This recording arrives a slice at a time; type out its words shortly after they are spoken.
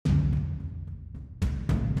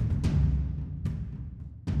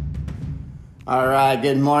All right,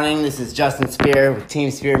 good morning. This is Justin Spear with Team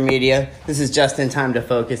Spear Media. This is just in time to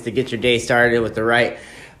focus to get your day started with the right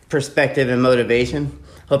perspective and motivation.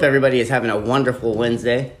 Hope everybody is having a wonderful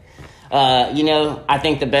Wednesday. I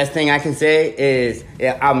think the best thing I can say is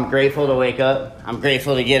I'm grateful to wake up. I'm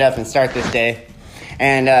grateful to get up and start this day.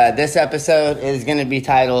 And this episode is going to be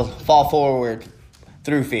titled Fall Forward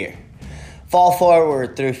Through Fear. Fall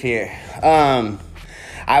forward through fear.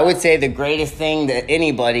 I would say the greatest thing that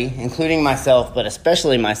anybody, including myself, but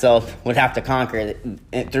especially myself, would have to conquer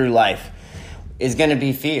through life is going to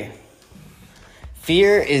be fear.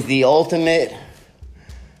 Fear is the ultimate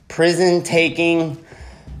prison-taking,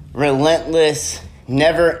 relentless,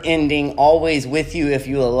 never-ending, always with you if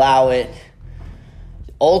you allow it,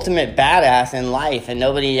 ultimate badass in life, and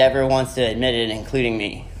nobody ever wants to admit it, including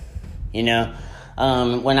me.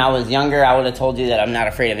 When I was younger, I would have told you that I'm not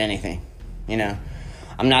afraid of anything.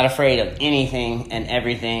 I'm not afraid of anything and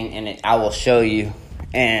everything, and I will show you.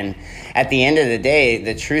 And at the end of the day,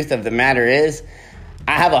 the truth of the matter is,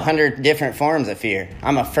 I have 100 different forms of fear.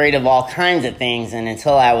 I'm afraid of all kinds of things, and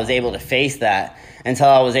until I was able to face that,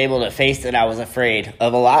 that I was afraid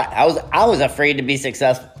of a lot. I was afraid to be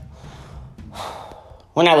successful.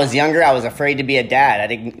 When I was younger, I was afraid to be a dad. I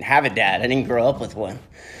didn't have a dad. I didn't grow up with one.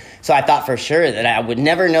 So I thought for sure that I would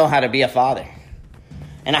never know how to be a father.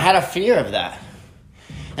 And I had a fear of that.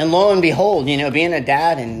 And lo and behold, being a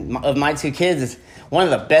dad of my two kids is one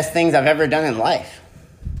of the best things I've ever done in life.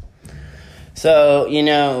 So,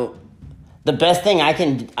 the best thing I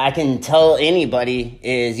can tell anybody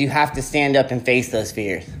is you have to stand up and face those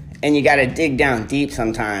fears. And you got to dig down deep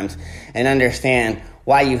sometimes and understand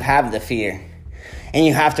why you have the fear. And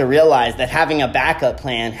you have to realize that having a backup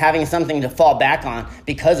plan, having something to fall back on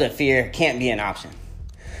because of fear can't be an option.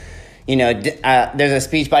 There's a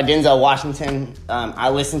speech by Denzel Washington. I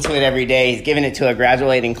listen to it every day. He's giving it to a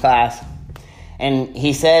graduating class. And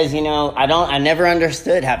he says, I never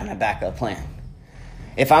understood having a backup plan.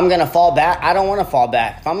 If I'm going to fall back, I don't want to fall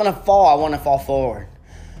back. If I'm going to fall, I want to fall forward.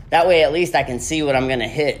 That way, at least I can see what I'm going to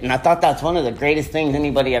hit. And I thought that's one of the greatest things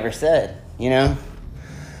anybody ever said,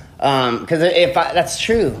 Because that's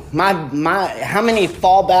true. How many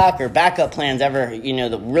fallback or backup plans ever,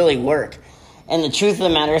 that really work? And the truth of the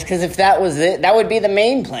matter is, because if that was it, that would be the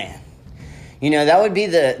main plan. That would be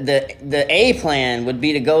the A plan would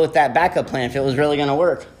be to go with that backup plan if it was really going to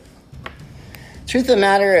work. Truth of the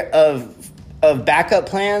matter of backup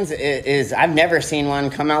plans is I've never seen one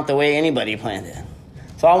come out the way anybody planned it.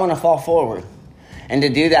 So I want to fall forward. And to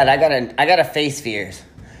do that, I gotta face fears.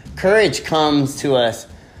 Courage comes to us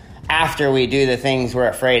after we do the things we're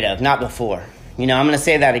afraid of, not before. I'm going to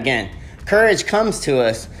say that again. Courage comes to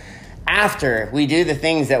us after we do the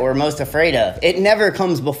things that we're most afraid of. It never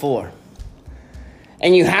comes before.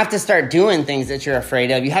 And you have to start doing things that you're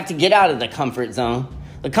afraid of. You have to get out of the comfort zone.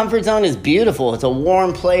 The comfort zone is beautiful. It's a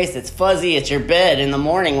warm place. It's fuzzy. It's your bed in the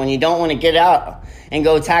morning when you don't want to get out and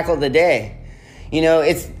go tackle the day.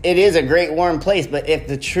 It is a great warm place, but if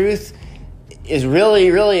the truth is really,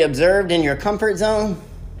 really observed in your comfort zone,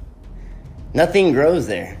 nothing grows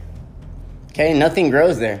there. Okay? Nothing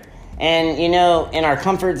grows there. And, in our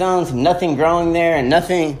comfort zones, nothing growing there and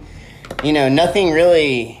nothing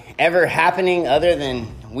really ever happening other than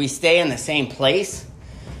we stay in the same place,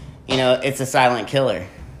 it's a silent killer.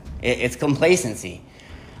 It's complacency.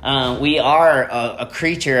 We are a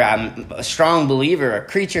creature, I'm a strong believer, a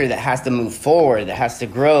creature that has to move forward, that has to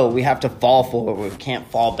grow. We have to fall forward. We can't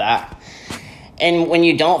fall back. And when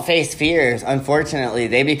you don't face fears, unfortunately,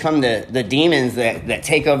 they become the demons that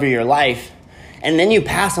take over your life. And then you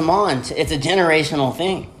pass them on. It's a generational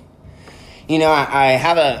thing.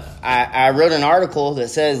 I wrote an article that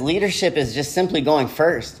says leadership is just simply going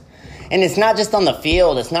first. And it's not just on the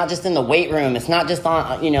field. It's not just in the weight room. It's not just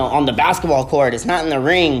on the basketball court. It's not in the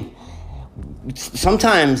ring.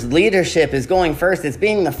 Sometimes leadership is going first. It's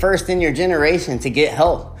being the first in your generation to get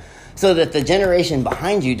help so that the generation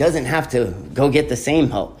behind you doesn't have to go get the same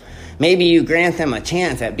help. Maybe you grant them a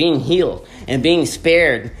chance at being healed and being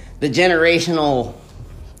spared the generational,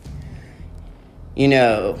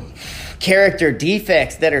 character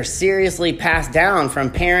defects that are seriously passed down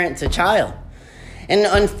from parent to child.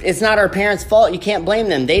 And it's not our parents' fault. You can't blame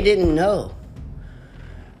them. They didn't know.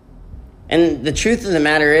 And the truth of the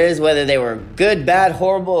matter is, whether they were good, bad,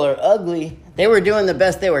 horrible, or ugly, they were doing the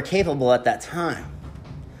best they were capable at that time.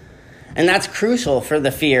 And that's crucial for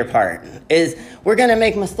the fear part, is we're going to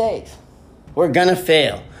make mistakes. We're going to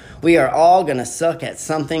fail. We are all going to suck at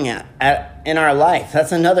something in our life.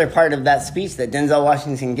 That's another part of that speech that Denzel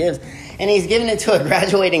Washington gives. And he's giving it to a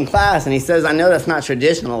graduating class. And he says, I know that's not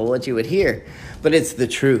traditional, what you would hear, but it's the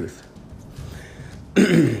truth.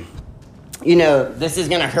 this is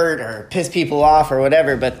going to hurt or piss people off or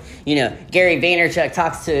whatever, but, Gary Vaynerchuk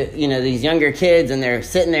talks to, these younger kids, and they're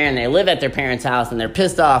sitting there and they live at their parents' house and they're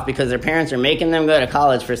pissed off because their parents are making them go to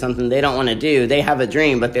college for something they don't want to do. They have a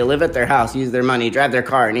dream, but they live at their house, use their money, drive their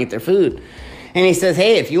car, and eat their food. And he says,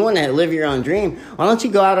 hey, if you want to live your own dream, why don't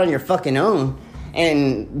you go out on your fucking own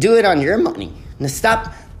and do it on your money? And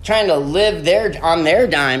stop trying to live on their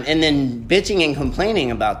dime and then bitching and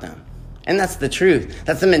complaining about them. And that's the truth.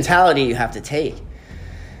 That's the mentality you have to take.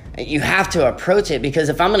 You have to approach it, because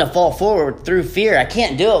if I'm going to fall forward through fear, I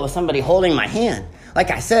can't do it with somebody holding my hand.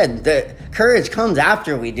 Like I said, the courage comes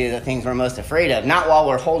after we do the things we're most afraid of, not while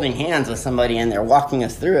we're holding hands with somebody and they're walking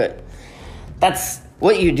us through it. That's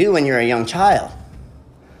what you do when you're a young child.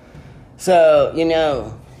 So,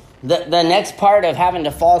 the next part of having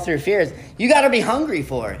to fall through fear is you got to be hungry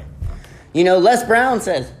for it. Les Brown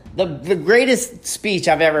says, the greatest speech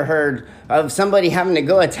I've ever heard of somebody having to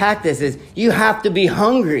go attack this is, you have to be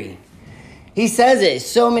hungry. He says it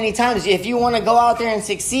so many times. If you want to go out there and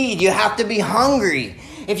succeed, you have to be hungry.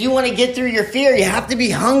 If you want to get through your fear, you have to be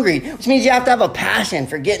hungry, which means you have to have a passion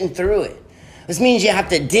for getting through it. This means you have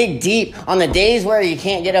to dig deep on the days where you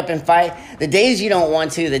can't get up and fight, the days you don't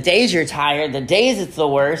want to, the days you're tired, the days it's the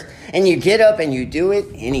worst, and you get up and you do it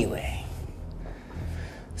anyway.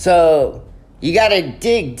 So you got to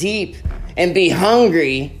dig deep and be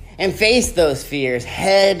hungry and face those fears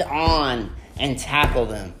head on and tackle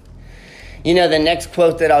them. The next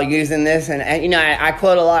quote that I'll use in this, and I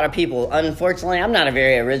quote a lot of people. Unfortunately, I'm not a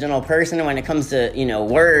very original person when it comes to,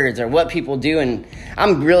 words or what people do, and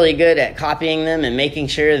I'm really good at copying them and making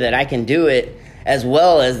sure that I can do it as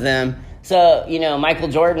well as them. So, Michael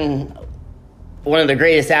Jordan, one of the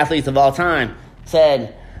greatest athletes of all time,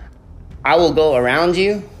 said, I will go around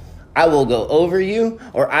you, I will go over you,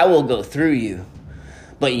 or I will go through you,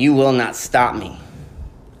 but you will not stop me.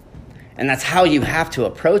 And that's how you have to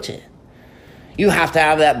approach it. You have to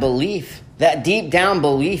have that belief, that deep down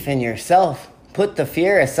belief in yourself. Put the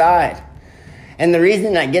fear aside. And the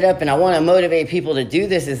reason I get up and I want to motivate people to do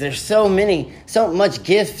this is there's so much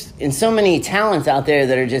gifts and so many talents out there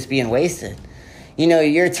that are just being wasted.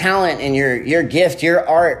 Your talent and your gift, your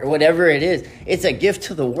art, whatever it is, it's a gift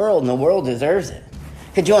to the world, and the world deserves it.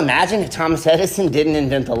 Could you imagine if Thomas Edison didn't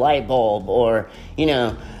invent the light bulb, or,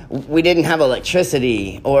 we didn't have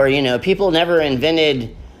electricity, or, people never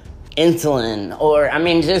invented insulin, or,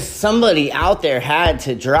 just somebody out there had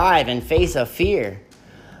to drive and face a fear.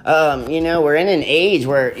 We're in an age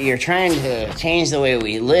where you're trying to change the way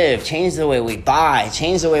we live, change the way we buy,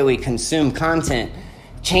 change the way we consume content,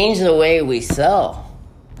 change the way we sell,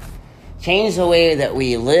 change the way that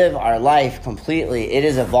we live our life completely. It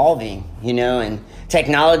is evolving, and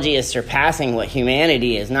technology is surpassing what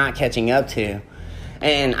humanity is not catching up to.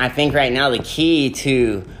 And I think right now the key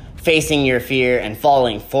to facing your fear and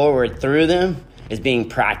falling forward through them is being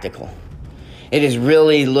practical. It is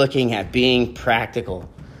really looking at being practical.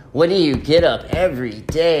 What do you get up every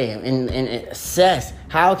day and assess,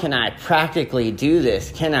 how can I practically do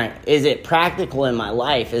this? Is it practical in my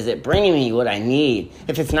life? Is it bringing me what I need?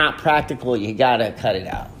 If it's not practical, you gotta cut it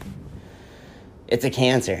out. It's a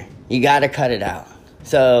cancer. You gotta cut it out.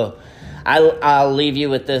 So I'll leave you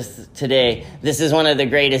with this today. This is one of the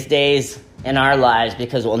greatest days in our lives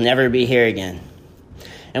because we'll never be here again.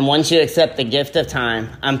 And once you accept the gift of time,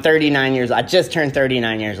 I'm 39 years old. I just turned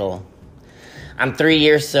 39 years old. I'm 3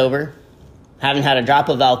 years sober. Haven't had a drop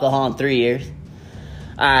of alcohol in 3 years.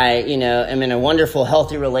 I, am in a wonderful,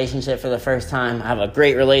 healthy relationship for the first time. I have a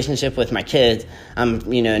great relationship with my kids. I'm,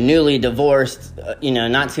 newly divorced,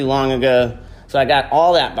 not too long ago. So I got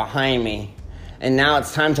all that behind me. And now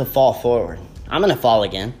it's time to fall forward. I'm going to fall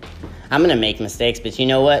again. I'm going to make mistakes, but you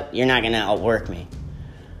know what? You're not going to outwork me.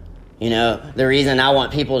 The reason I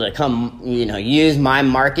want people to come, use my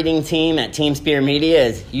marketing team at Team Spear Media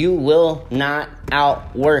is you will not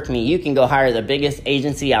outwork me. You can go hire the biggest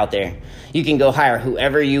agency out there. You can go hire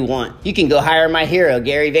whoever you want. You can go hire my hero,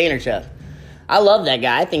 Gary Vaynerchuk. I love that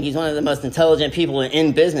guy. I think he's one of the most intelligent people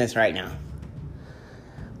in business right now.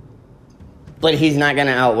 But he's not going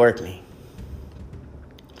to outwork me.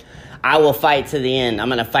 I will fight to the end. I'm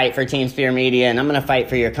going to fight for Team Spear Media, and I'm going to fight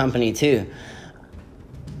for your company too.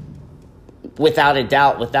 Without a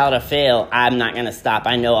doubt, without a fail, I'm not going to stop.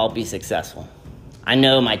 I know I'll be successful. I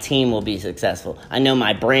know my team will be successful. I know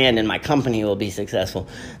my brand and my company will be successful.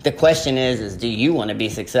 The question is do you want to be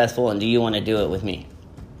successful, and do you want to do it with me?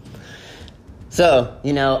 So,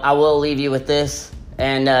 I will leave you with this.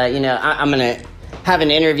 And, I'm going to have an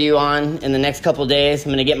interview on in the next couple days. I'm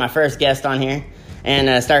going to get my first guest on here.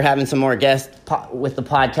 and start having some more guests with the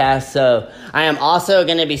podcast. So I am also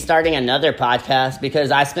going to be starting another podcast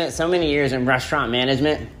because I spent so many years in restaurant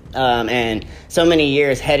management and so many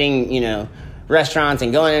years heading, restaurants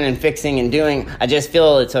and going in and fixing and doing. I just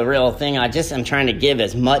feel it's a real thing. I'm trying to give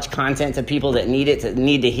as much content to people that need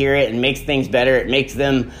to hear it, and makes things better. It makes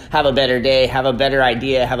them have a better day, have a better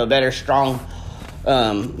idea, have a better stronghold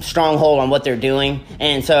on what they're doing.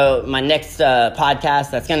 And so my next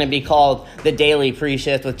podcast, that's going to be called The Daily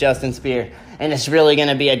Pre-Shift with Justin Spear. And it's really going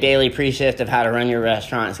to be a daily pre-shift of how to run your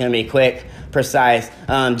restaurant. It's going to be quick, precise,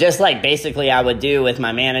 just like basically I would do with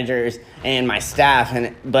my managers and my staff.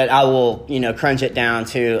 But I will, crunch it down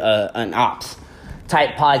to an ops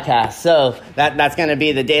type podcast. So that's going to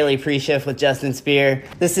be The Daily Pre-Shift with Justin Spear.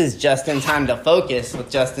 This is Justin Time to Focus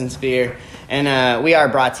with Justin Spear. And we are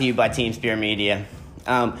brought to you by Team Spear Media.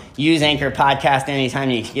 Use Anchor Podcast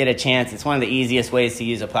anytime you get a chance. It's one of the easiest ways to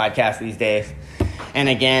use a podcast these days. And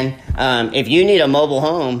again, if you need a mobile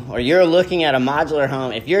home, or you're looking at a modular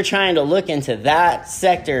home, if you're trying to look into that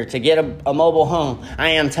sector to get a mobile home,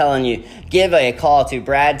 I am telling you, give a call to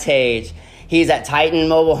Brad Tage. He's at Titan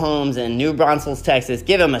Mobile Homes in New Braunfels, Texas.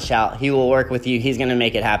 Give him a shout. He will work with you. He's going to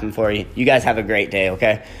make it happen for you. You guys have a great day,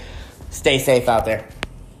 okay? Stay safe out there.